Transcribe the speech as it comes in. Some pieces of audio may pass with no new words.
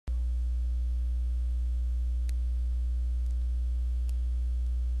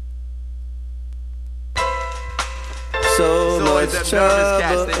boys that know this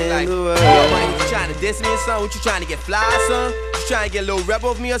cats, they be like, yo, money, what you trying to diss me or something? What you trying to get fly or something? You trying to get a little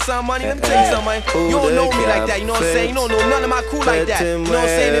rebel of me or something, money? Let me tell you something, man. You don't know me like that, you know what I'm saying? You don't know none of my crew like that, you know what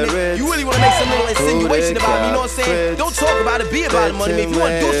I'm saying? And you really want to make some little insinuation about me, you know what I'm saying? Don't talk about it, be about it, money. If you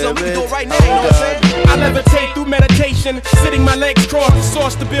want to do something, we can do it right now, you know what I'm saying? I levitate through meditation, sitting my legs crossed, the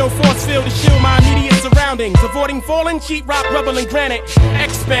source to build force field to shield my immediate surroundings, avoiding falling, sheetrock, rubble, and granite.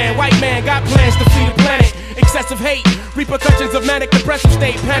 Expand, white man got plans to flee the planet. Excessive hate, repercussions of manic depressive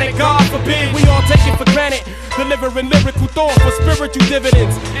state. Panic, God forbid, we all take it for granted. Delivering lyrical thought for spiritual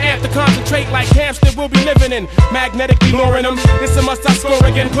dividends. Have to concentrate like hamster we'll be living in. Magnetically luring them, it's a must I score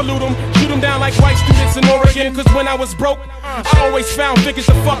again. Pollute them, shoot them down like white students in Oregon. Cause when I was broke, I always found figures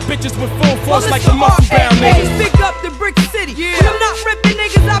to fuck bitches with full force like the muscle bound niggas. Pick up the Brick City. Yeah. When I'm not ripping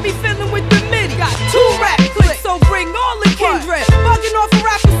niggas, I be feeling with the MIDI. Got 2 rap clicks, so bring all the kindred. Bugging off a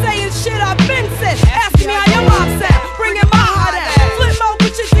rapper saying shit I've been said. Asking me how your mom sound, bringing my hot ass. Flip my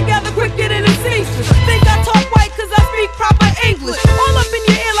put shit together quicker than a seamstress. Think I talk white cause I speak proper English. All up in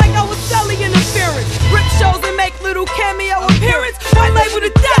your ear like I was selling interference. Rip shows and make little cameo appearance. White label to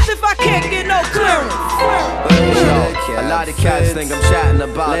death if I can't get no clearance. A lot of cats think I'm chatting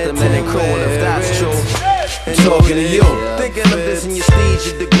about them and they cool if that's true. I'm talking to you, thinking of this in your stage,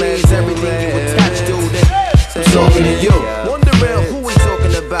 your degrees, everything you attached to. Then I'm talking to you, wondering who we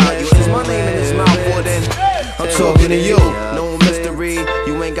talking about. You is my name in his mouth, or then I'm talking to you. No mystery,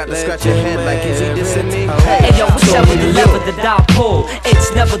 you ain't got to scratch your head like is he dissing me? Hey yo, whichever the lever the dial pull,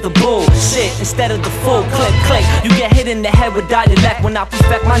 it's never the bullshit instead of the full click click. You get hit in the head with dialect when I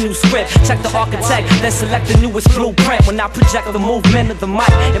perfect my new script. Check the architect, then select the newest blueprint. When I project the movement of the mic,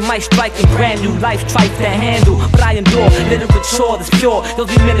 it might strike a brand new life trife to handle. But I endure literature that's pure. You'll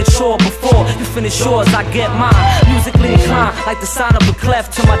be miniature before you finish yours. I get mine, musically inclined like the sign of a clef.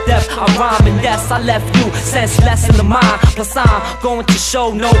 To my death, I rhyme and yes, I left you senseless in the mind. Plus I'm going to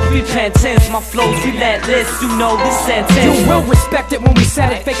show no repentance. My flow's relentless, you know this sentence. You will respect it when we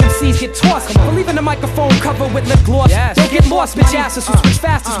said it. Fake MCs get tossed. Believe in the microphone covered with lip gloss. Don't get lost, bitch asses who switch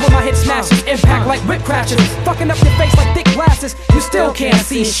fastest when my hit smashes. Impact like whip crashes. Fucking up your face like thick glasses. You still can't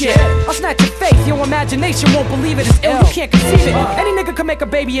see shit. I'll snatch your faith. Your imagination won't believe it. It's ill. You can't conceive it. Any nigga can make a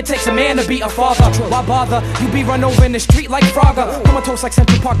baby. It takes a man to be a father. Why bother? You be run over in the street like Frogger. Comatose like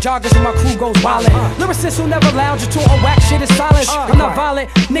Central Park joggers and my crew goes wildin'. Lyricists who never lounge to a whack shit is silent. I'm not violent.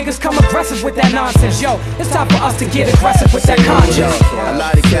 Niggas come aggressive with that nonsense. Yo, it's time for us to get aggressive with that conscience. A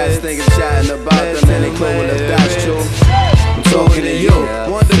lot of cats think I'm chatting about them and they cool if that's true. I'm talking to you,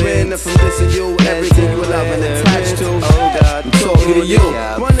 wondering if I'm dissing you, everything you love and attached to. I'm talking to you,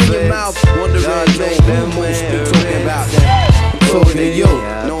 running your mouth, wondering who most be talking about that. I'm talking to you,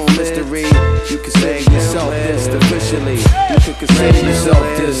 no mystery. You can say yourself this officially. You can consider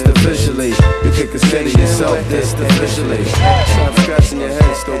yourself this officially. You can consider yourself this officially. Stop scratching your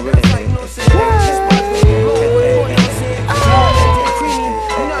head, stupid. Yeah.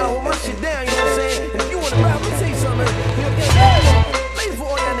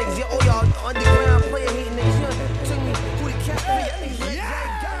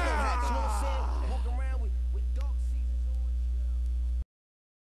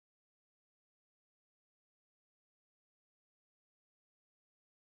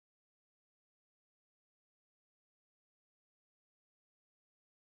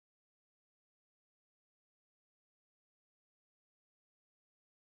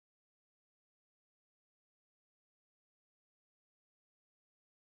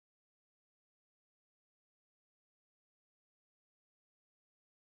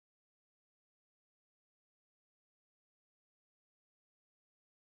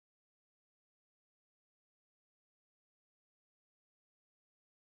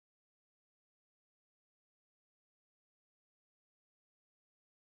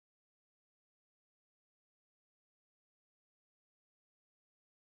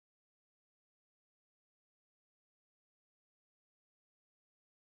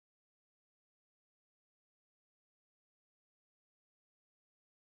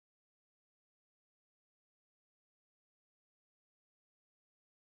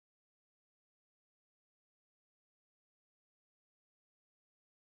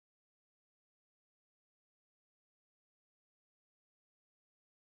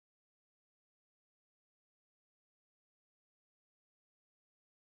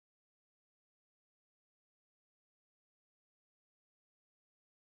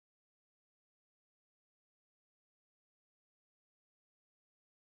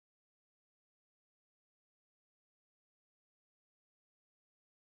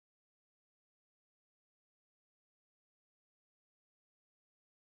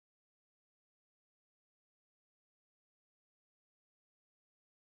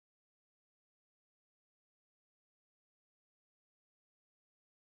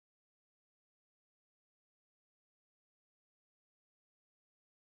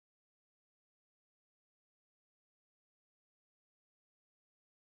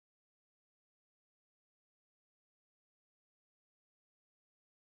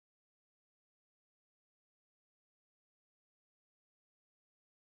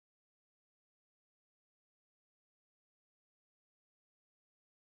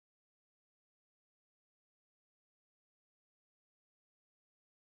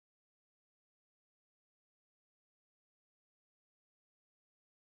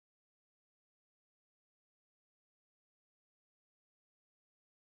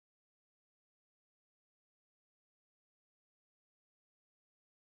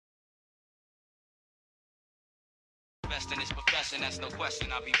 best in this profession, that's no question,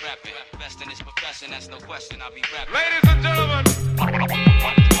 I'll be rapping. Best in this profession, that's no question, I'll be rapping. Ladies and gentlemen,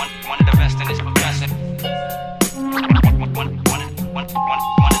 one of the best in this profession. One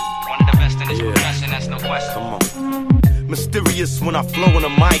of the best in this profession, that's no question. Come on. Mysterious when I flow on a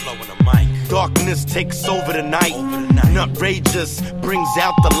mic. Darkness takes over the night. Nutrageous brings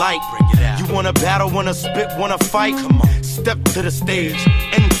out the light. You wanna battle, wanna spit, wanna fight? Come on. Step to the stage,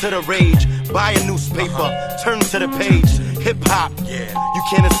 enter the rage. Buy a newspaper, turn to the page. Hip hop, you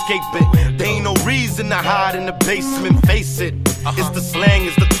can't escape it. There ain't no reason to hide in the basement. Face it, it's the slang,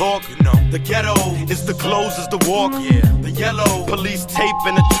 it's the talk. The ghetto, it's the clothes, it's the walk. The yellow, police tape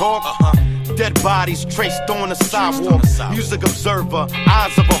and the chalk. Dead bodies traced on the sidewalk. Music observer,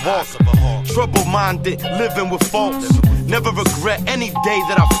 eyes of a hawk. Trouble-minded, living with faults. Never regret any day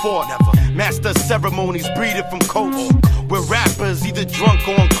that I fought. Master ceremonies breeded from coats. We're rappers either drunk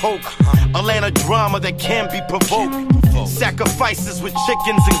or on coke. Atlanta drama that can be provoked. Sacrifices with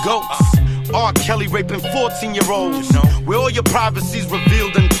chickens and goats. R. Kelly raping 14-year-olds. Where all your privacy's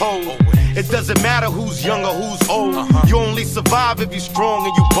revealed and told. It doesn't matter who's young or who's old. You only survive if you're strong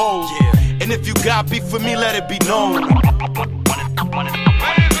and you bold. And if you got beef with me, let it be known. One of the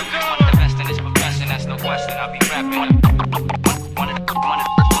best in this profession, that's no question, I'll be rapping. One of the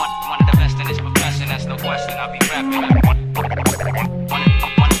best in this profession, that's no question, I'll be rapping.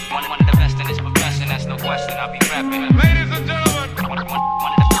 One of the best in this profession, that's no question, I'll be rapping. ladies and gentlemen, One of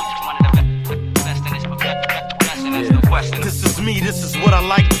the best in this profession, that's no question. This is me, this is what I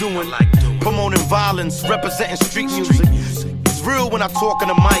like doing. Promoting violence, representing street music. It's real when I talk on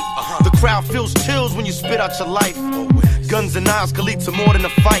the mic. The crowd feels chills when you spit out your life. Guns and knives can lead to more than a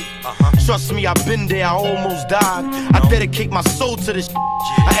fight. Trust me, I've been there, I almost died. I dedicate my soul to this.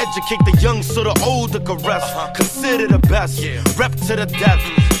 I educate the young so the older can rest. Consider the best, rep to the death.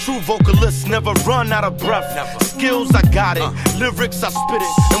 True vocalists never run out of breath. Skills, I got it. Lyrics, I spit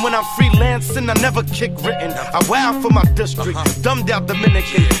it. And when I'm freelancing, I never kick written. I wow for my district. Dumbed out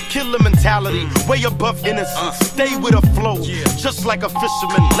Dominican. Killer mentality, way above innocence. Stay with a flow, just like a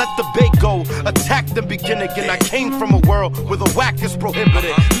fisherman. Let the bait go, attack then begin again. I came from a world where the whack is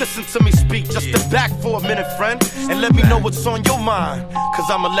prohibited. Listen to me speak, just step back for a minute, friend. And let me know what's on your mind. Cause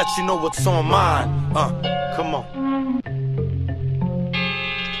I'ma let you know what's on mine. Come on.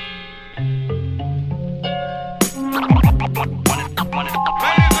 One of the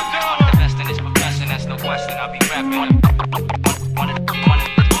best in this profession, that's no question, I'll be rapping. One of the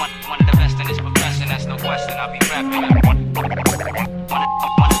best in this profession, that's no question, I'll be rapping. One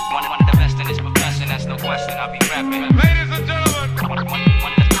of the best in this profession, that's no question, I'll be rapping. ladies and gentlemen, One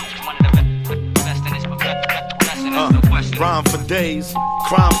of the best in this profession, that's no question. Rhyme for days,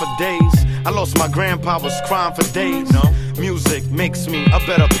 crime for days. I lost my grandpa, was crying for days. Music makes me a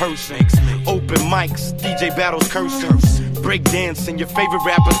better person. Open mics, DJ battles, cursing. Break dancing, your favorite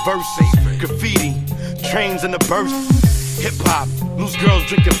rapper's verses. Graffiti, trains in the burst. Hip hop, loose girls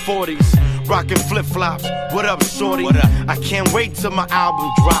drinking 40s. Rocking flip flops, what up, shorty? I can't wait till my album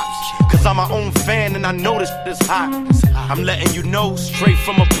drops. Cause I'm my own fan and I know this shit is hot. I'm letting you know straight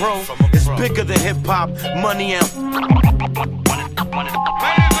from a pro. It's bigger than hip hop, money and